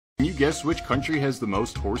Can you guess which country has the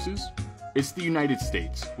most horses? It's the United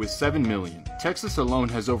States, with 7 million. Texas alone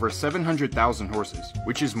has over 700,000 horses,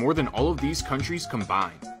 which is more than all of these countries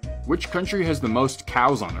combined. Which country has the most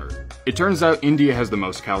cows on Earth? It turns out India has the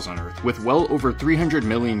most cows on Earth, with well over 300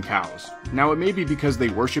 million cows. Now it may be because they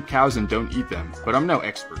worship cows and don't eat them, but I'm no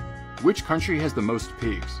expert. Which country has the most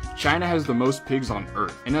pigs? China has the most pigs on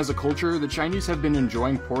Earth, and as a culture, the Chinese have been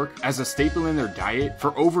enjoying pork as a staple in their diet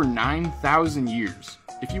for over 9,000 years.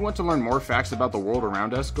 If you want to learn more facts about the world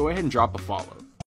around us, go ahead and drop a follow.